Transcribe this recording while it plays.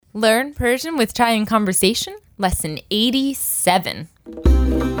Learn Persian with Chai and Conversation, Lesson 87.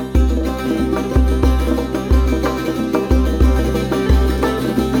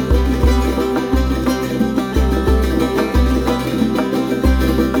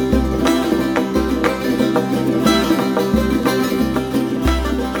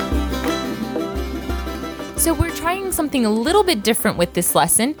 So we're trying something a little bit different with this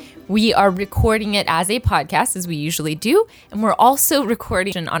lesson. We are recording it as a podcast, as we usually do, and we're also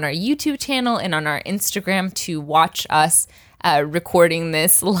recording on our YouTube channel and on our Instagram to watch us recording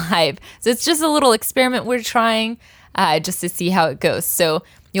this live. So it's just a little experiment we're trying just to see how it goes. So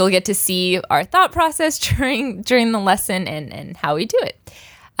you'll get to see our thought process during the lesson and how we do it.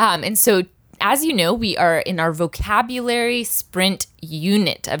 And so as you know, we are in our vocabulary sprint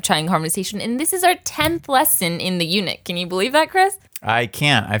unit of Chai and Conversation, and this is our 10th lesson in the unit. Can you believe that, Chris? I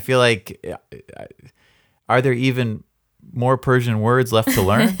can't. I feel like, are there even more Persian words left to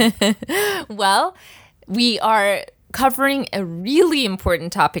learn? Well, we are covering a really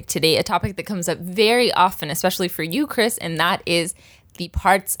important topic today, a topic that comes up very often, especially for you, Chris, and that is the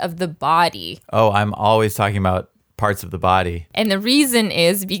parts of the body. Oh, I'm always talking about parts of the body. And the reason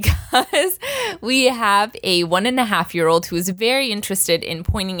is because we have a 1.5-year-old who is very interested in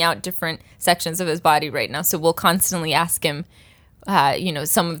pointing out different sections of his body right now. So we'll constantly ask him,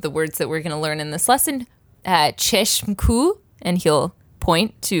 some of the words that we're going to learn in this lesson. Cheshm ku, and he'll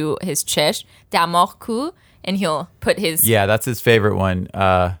point to his chesh. Damagh ku, and he'll put his... Yeah, that's his favorite one.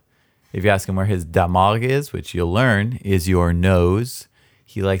 If you ask him where his damagh is, which you'll learn is your nose,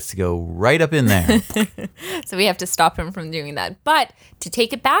 he likes to go right up in there. So we have to stop him from doing that. But to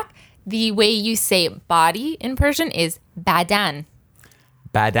take it back, the way you say body in Persian is badan.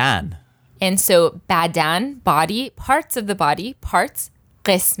 Badan. And so badan, body, parts of the body, parts,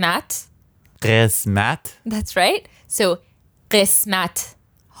 qismat. Qismat. That's right. So qismat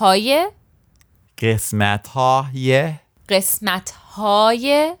haye. Qismat haye. Qismat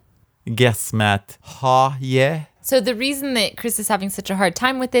haye. Qismat haye. So the reason that Chris is having such a hard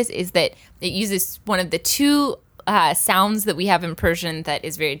time with this is that it uses one of the two sounds that we have in Persian that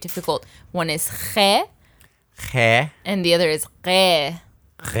is very difficult. One is khe, and the other is qe.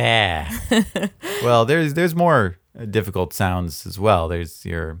 Well, there's more difficult sounds as well. There's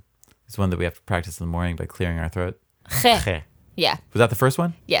one that we have to practice in the morning by clearing our throat. Khe. Yeah. Was that the first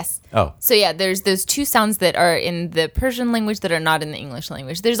one? Yes. Oh. So yeah, there's those two sounds that are in the Persian language that are not in the English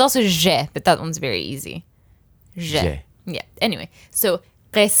language. There's also je, but that one's very easy. Je. Yeah. Anyway, so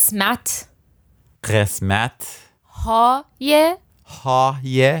qismat. Qismat. Haye.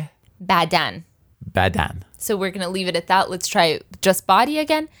 Haye. Badan. Badan. So we're going to leave it at that. Let's try just body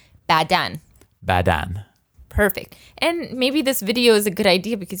again. Badan. Badan. Perfect. And maybe this video is a good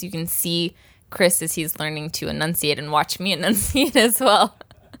idea because you can see Chris as he's learning to enunciate and watch me enunciate as well.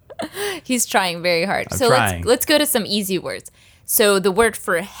 He's trying very hard. I'm trying. Let's go to some easy words. So the word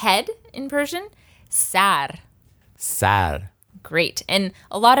for head in Persian, sar. Sar. Great. And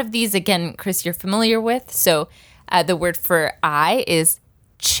a lot of these, again, Chris, you're familiar with. So the word for eye is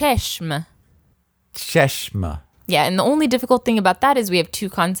cheshm. Cheshma. Yeah, and the only difficult thing about that is we have two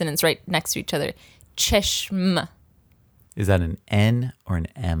consonants right next to each other. Cheshm. Is that an N or an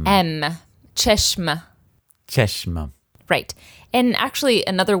M? M. Cheshma. Cheshma. Right. And actually,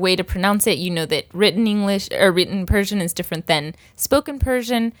 another way to pronounce it, you know that written English or written Persian is different than spoken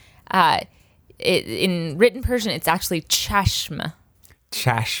Persian. In written Persian, it's actually chashma.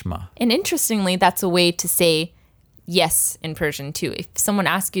 Chashma. And interestingly, that's a way to say yes in Persian too. If someone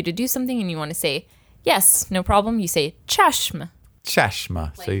asks you to do something and you want to say yes, no problem, you say chashma.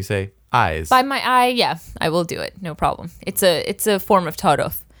 Chashma. So you say eyes. By my eye, yeah, I will do it. No problem. It's a form of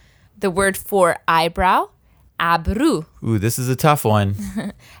tarof. The word for eyebrow, abru. Ooh, this is a tough one.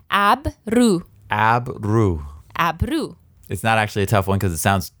 Abru. Abru. Abru. It's not actually a tough one because it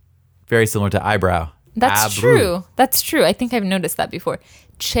sounds very similar to eyebrow. That's Abru. true. That's true. I think I've noticed that before.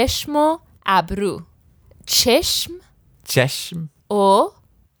 Cheshmo abru. Cheshm. Cheshm. O.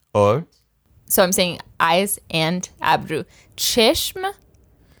 Or. So I'm saying eyes and abru. Cheshm.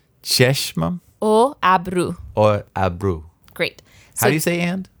 Cheshma. O abru. Or abru. Great. How do you say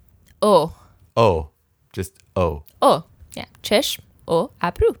and? O. Oh. Just O. O. Yeah. Cheshm. O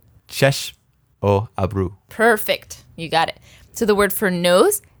abru. Chesh. O abru. Perfect. You got it. So the word for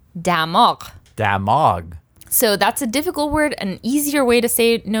nose, damagh. Damagh. So that's a difficult word. An easier way to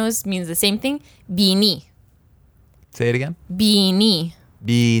say nose means the same thing. Bini. Say it again. Bini.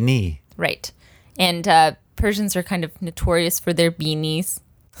 Bini. Right. And Persians are kind of notorious for their beanies.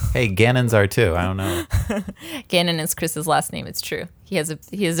 Hey, Gannons are too. I don't know. Gannon is Chris's last name. It's true. He has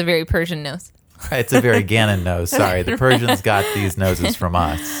a very Persian nose. It's a very Gannon nose. Sorry. The Persians got these noses from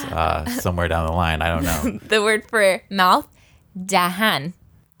us somewhere down the line. I don't know. The word for mouth, dahan.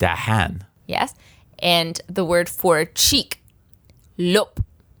 Dahan. Yes. And the word for cheek, lop.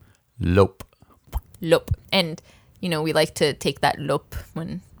 Lop. Lop. And, we like to take that lop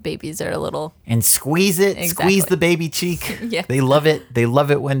when babies are a little... And squeeze it. Exactly. Squeeze the baby cheek. Yeah. They love it. They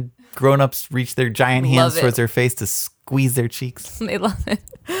love it when grown-ups reach their giant hands Love it. towards their face to squeeze their cheeks. They love it.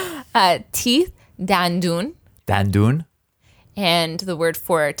 Teeth, dandun. Dandun. And the word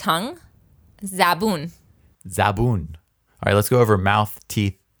for tongue, zabun. Zabun. All right, let's go over mouth,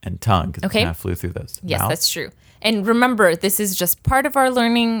 teeth, and tongue because Okay. we kind of flew through those. Yes, Mouth. that's true. And remember, this is just part of our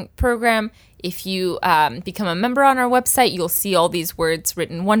learning program. If you become a member on our website, you'll see all these words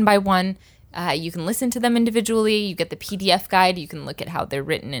written one by one. You can listen to them individually. You get the PDF guide. You can look at how they're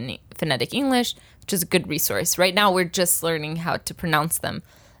written in phonetic English, which is a good resource. Right now, we're just learning how to pronounce them.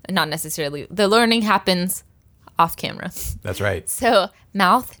 Not necessarily. The learning happens off camera. That's right. So,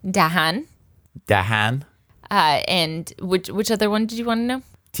 mouth, dahan. Dahan. And which other one did you want to know?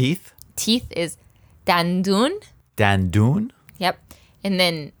 Teeth. Teeth is dandun. Dandun. Yep. And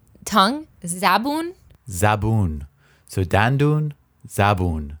then tongue, zabun. Zabun. So dandun,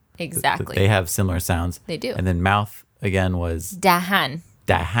 zabun. Exactly. They have similar sounds. They do. And then mouth again was Dahan.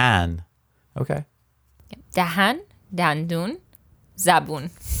 dahan. Okay. Dahan, dandun,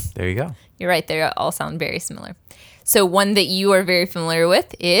 zabun. There you go. You're right. They all sound very similar. So one that you are very familiar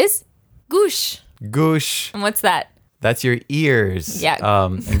with is gush. Gush. And what's that? That's your ears. Yeah.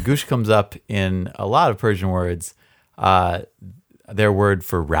 And gush comes up in a lot of Persian words. Their word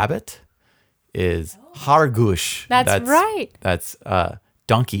for rabbit is hargush. That's right. That's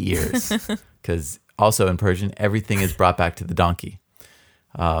donkey ears. Because also in Persian, everything is brought back to the donkey.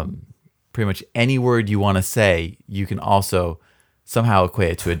 Pretty much any word you want to say, you can also somehow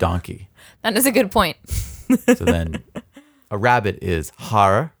equate it to a donkey. That is a good point. So then a rabbit is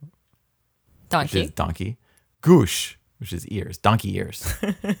har, which Donkey. is donkey. Gush, which is ears, donkey ears.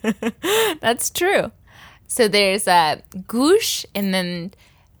 That's true. So there's gush, and then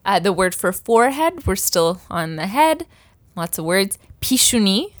the word for forehead. We're still on the head. Lots of words.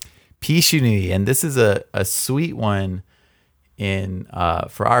 Pishuni. Pishuni, and this is a sweet one in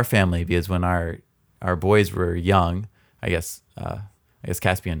for our family because when our boys were young, I guess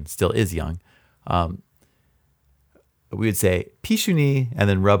Caspian still is young. We would say Pishuni and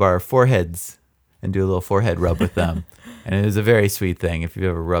then rub our foreheads and do a little forehead rub with them. And it was a very sweet thing. If you've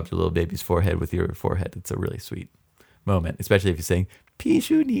ever rubbed a little baby's forehead with your forehead, it's a really sweet moment, especially if you're saying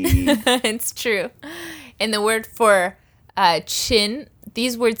Pishuni. It's true. And the word for chin,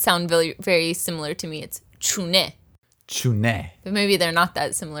 these words sound very, very similar to me. It's chune. Chune. But maybe they're not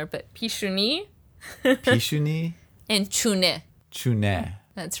that similar, but pishuni Pishuni. and chune. Chune.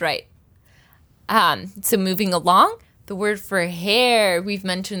 That's right. So moving along, the word for hair, we've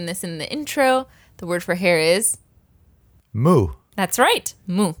mentioned this in the intro. The word for hair is, Mu. that's right,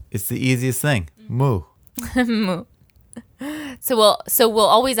 mu. It's the easiest thing. Mu. Mu. So we'll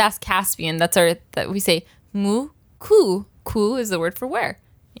always ask Caspian. That we say mu ku. Ku is the word for where.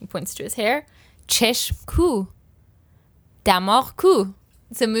 He points to his hair. Chesh ku. Damar ku.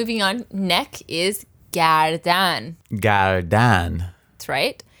 So moving on, neck is gardan. Gardan. That's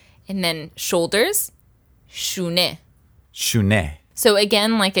right. And then shoulders, shune. Shune. So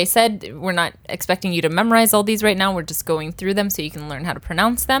again, like I said, we're not expecting you to memorize all these right now. We're just going through them so you can learn how to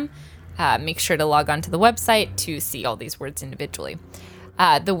pronounce them. Make sure to log on to the website to see all these words individually.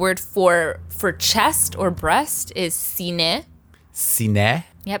 The word for chest or breast is sine. Sine.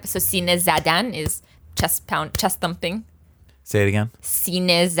 Yep. So sine zadan is chest thumping. Say it again.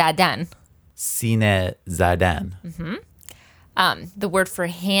 Sine zadan. Sine zadan. The word for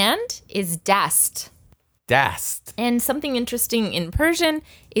hand is dast. Dast. And something interesting in Persian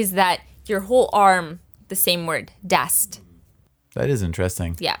is that your whole arm, the same word, dast. That is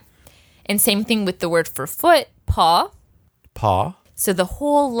interesting. Yeah. And same thing with the word for foot, paw. Paw. So the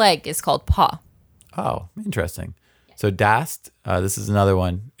whole leg is called paw. Oh, interesting. So dast, this is another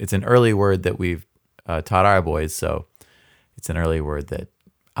one. It's an early word that we've taught our boys. So it's an early word that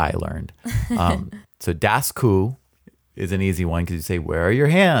I learned. So dasku is an easy one because you say, where are your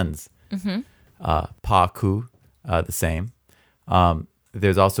hands? Pa-ku, the same.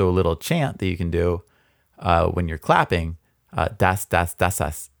 There's also a little chant that you can do when you're clapping. Das, das,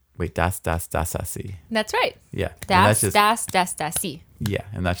 dasas. Wait, das, das, dasasi. That's right. Yeah. And Das, that's just, dasi. yeah.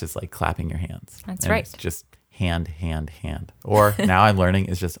 And that's just like clapping your hands. That's And right. It's just hand, hand, hand. Or now I'm learning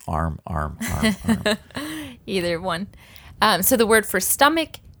it's just arm, arm, arm, arm. Either one. So the word for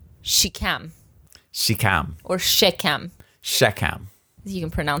stomach, shikam Shikam. or shekam. Shekam. You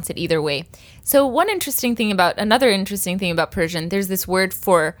can pronounce it either way. So another interesting thing about Persian, there's this word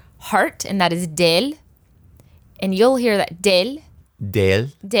for heart, and that is del. And you'll hear that del. Del.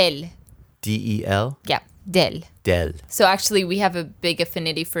 Del. D-E-L. Yeah, del. Del. So actually, we have a big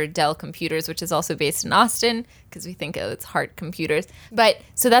affinity for Dell Computers, which is also based in Austin, because we think, it's heart computers. But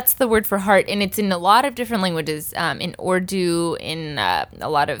so that's the word for heart, and it's in a lot of different languages. In Urdu, in a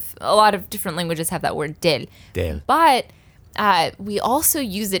lot of different languages have that word del. Del. But we also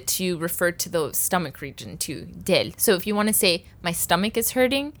use it to refer to the stomach region too, del. So if you want to say my stomach is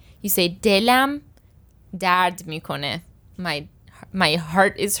hurting, you say delam dard mikone. My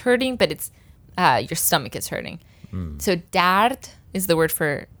heart is hurting, but it's your stomach is hurting. So dard is the word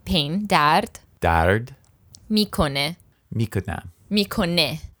for pain. Dard. Dard. Mikone. Mikone.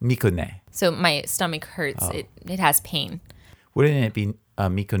 Mikone. Mikone. So my stomach hurts. Oh. It has pain. Wouldn't it be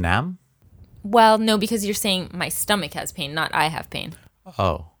Mikonam? Well, no, because you're saying my stomach has pain, not I have pain.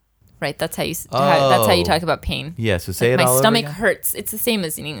 Oh. Right? That's how you talk about pain. Yeah, so say Like it all my over stomach again. hurts. It's the same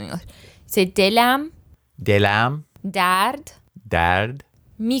as in English. Say delam Delam. dard Dard.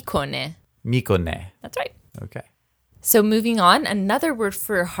 mikone. Mikone. That's right. Okay. So moving on, another word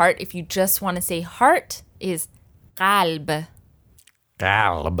for heart, if you just want to say heart, is qalb.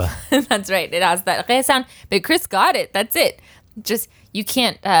 Qalb. That's right. It has that re sound. But Chris got it. That's it. Just, you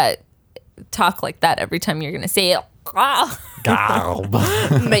can't talk like that every time you're going to say it. Qalb.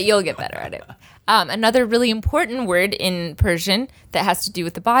 But you'll get better at it. Another really important word in Persian that has to do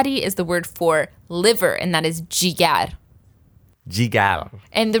with the body is the word for liver, and that is jigar. Jigar.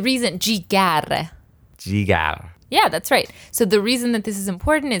 And the reason, jigar. Jigar. Yeah, that's right. So the reason that this is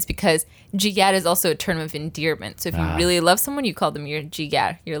important is because jigar is also a term of endearment. So if you really love someone, you call them your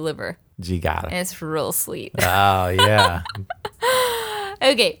jigar, your liver. Jigar. And it's real sweet. Oh, yeah.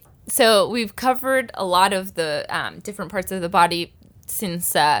 Okay, so we've covered a lot of the different parts of the body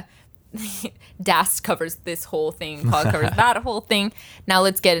since Dast covers this whole thing, Paul covers that whole thing. Now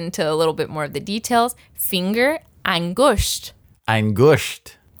let's get into a little bit more of the details. Finger, angusht.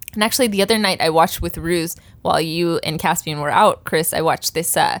 Angusht. And actually, the other night I watched with Ruse, while you and Caspian were out, Chris, I watched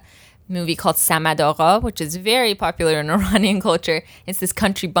this movie called Samadora, which is very popular in Iranian culture. It's this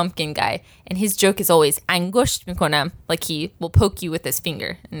country bumpkin guy, and his joke is always angusht mikonam, like he will poke you with his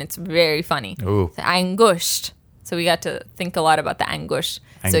finger, and it's very funny. Ooh. So, angusht. So we got to think a lot about the angusht.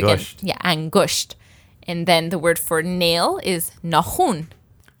 So again, Angusht. yeah, angusht. And then the word for nail is nahun.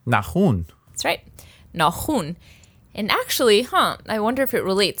 Nahun. That's right, nahun. And actually, I wonder if it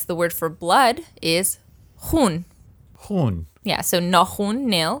relates. The word for blood is hun. Hun. Yeah, so nahun,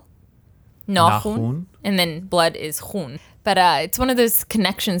 nail. Nahun. And then blood is hun. But it's one of those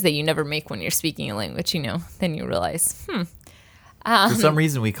connections that you never make when you're speaking a language, Then you realize, For some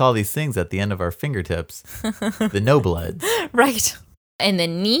reason, we call these things at the end of our fingertips the no bloods. right. And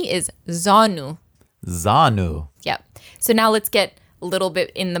then ni is zanu. Zanu. Yeah. So now let's get a little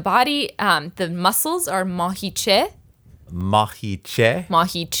bit in the body. The muscles are mahiche.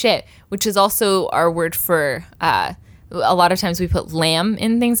 Mahiche. Which is also our word for, a lot of times we put lamb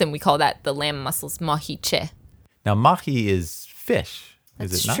in things and we call that the lamb muscles, mahiche. Now, mahi is fish.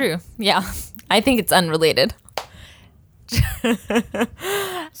 Is It's it not? true. Yeah. I think it's unrelated.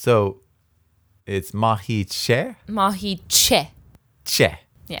 So it's mahiche. Mahiche. Che.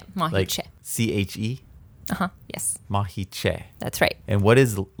 Yeah, Like mahiche. C-H-E. Yes, Mahiche. that's right. And what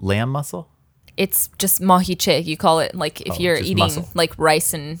is lamb muscle? It's just mahiche. You call it like if you're just eating muscle. like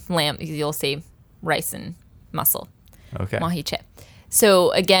rice and lamb, you'll say rice and muscle. Okay. Mahiche.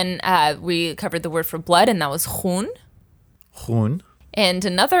 So again, we covered the word for blood, and that was hun. Hun. And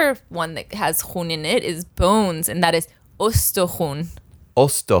another one that has hun in it is bones, and that is ostohun.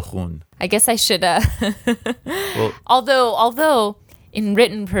 Ostohun. I guess I should. Well, Although in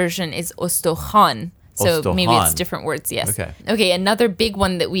written Persian is ostohan. So maybe it's Ostohan. different words, yes. Okay. Okay, another big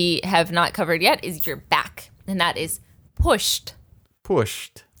one that we have not covered yet is your back. And that is pushed.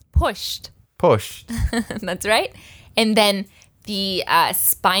 pushed. Pushed. Pushed. That's right. And then the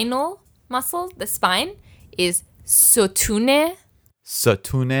spinal muscle, the spine, is sotune.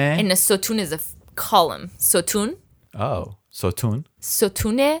 Sotune. And a sotun is a column. Sotun. Oh, sotun.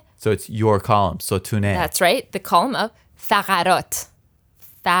 Sotune. So it's your column. Sotune. That's right. The column of faqarot.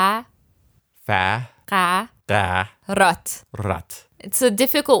 Fa. Faqarot. Ra. Rat. It's a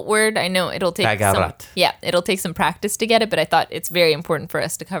difficult word. I know it'll take it'll take some practice to get it, but I thought it's very important for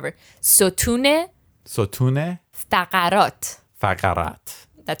us to cover. Sotune Sotune. faqarot. Faqarat.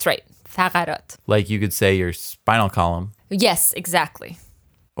 That's right. Faqarot. Like you could say your spinal column, Yes, exactly.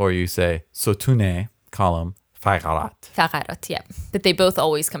 or you say sotune column faqarat. Faqarot, yeah. But they both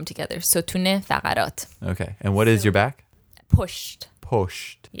always come together. Sotune faqarot. Okay. And what is your back? Pushed.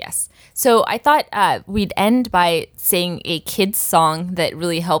 پشت. Yes. So I thought we'd end by saying a kid's song that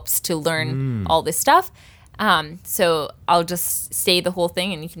really helps to learn all this stuff. So I'll just say the whole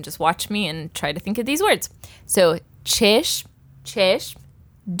thing and you can just watch me and try to think of these words. So چشم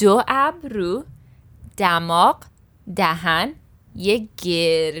دو ابرو دماغ دهن یک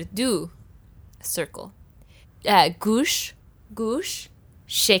گردو a circle. گوش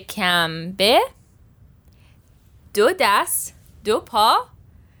شکمبه دو دست دو پا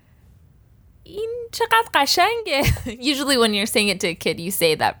این چقدر قشنگه. Usually when you're saying it to a kid, you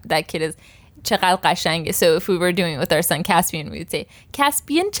say that kid is چقدر قشنگه. So if we were doing it with our son Caspian, we would say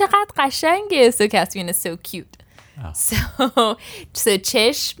Caspian چقدر قشنگه. So Caspian is so cute. Oh. So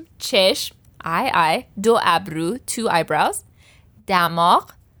چشم eye دو ابرو two eyebrows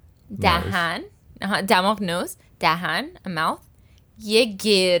دماغ دهن دماغ nose دهن a mouth یک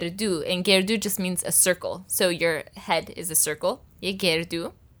گردو and گردو just means a circle. So your head is a circle. یک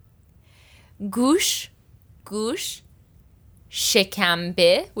گردو گوش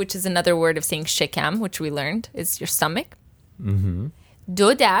شکمبه, which is another word of saying shikam, which we learned is your stomach. Mm-hmm.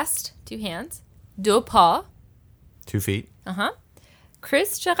 دو دست, two hands. دو پا, 2 feet.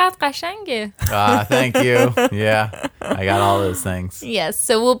 Chris, چقدر قشنگه. Thank you. Yeah, I got all those things. Yes,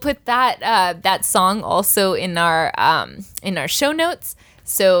 so we'll put that song also in our show notes.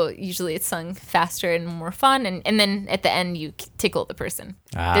 So usually it's sung faster and more fun, and then at the end you tickle the person.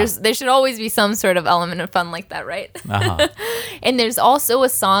 There should always be some sort of element of fun like that, right? And there's also a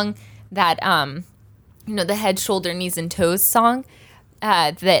song that the head, shoulder, knees, and toes song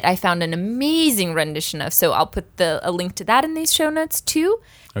that I found an amazing rendition of. So I'll put a link to that in these show notes too.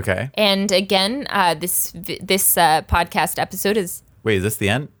 Okay. And again, this podcast episode is. Wait, is this the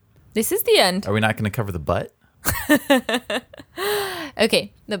end? This is the end. Are we not going to cover the butt?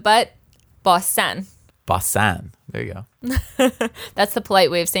 Okay, the butt, bossan. Bossan. There you go. That's the polite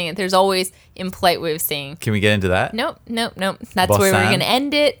way of saying it. There's always impolite way of saying. Can we get into that? Nope. That's bossan. Where we're going to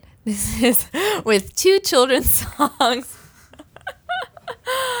end it. This is with 2 children's songs.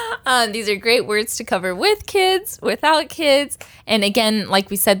 These are great words to cover with kids, without kids. And again, like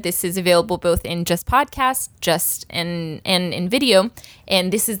we said, this is available both in just podcast, and in video.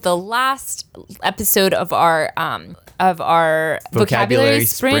 And this is the last episode of our vocabulary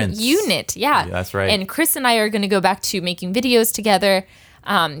sprint unit. Yeah, that's right. And Chris and I are going to go back to making videos together.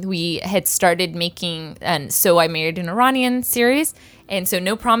 We had started making So I Married an Iranian series. And so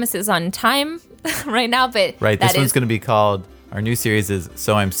no promises on time right now. But right, this one's going to be called... Our new series is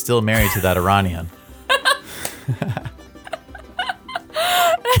So I'm Still Married to That Iranian.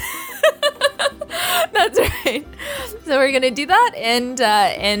 That's right. So we're going to do that.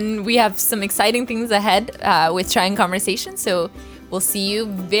 And we have some exciting things ahead with Trying Conversation. So we'll see you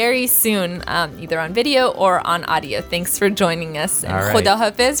very soon, either on video or on audio. Thanks for joining us. And All right. Khuda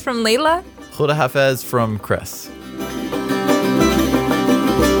Hafiz from Layla. Khuda Hafiz from Chris.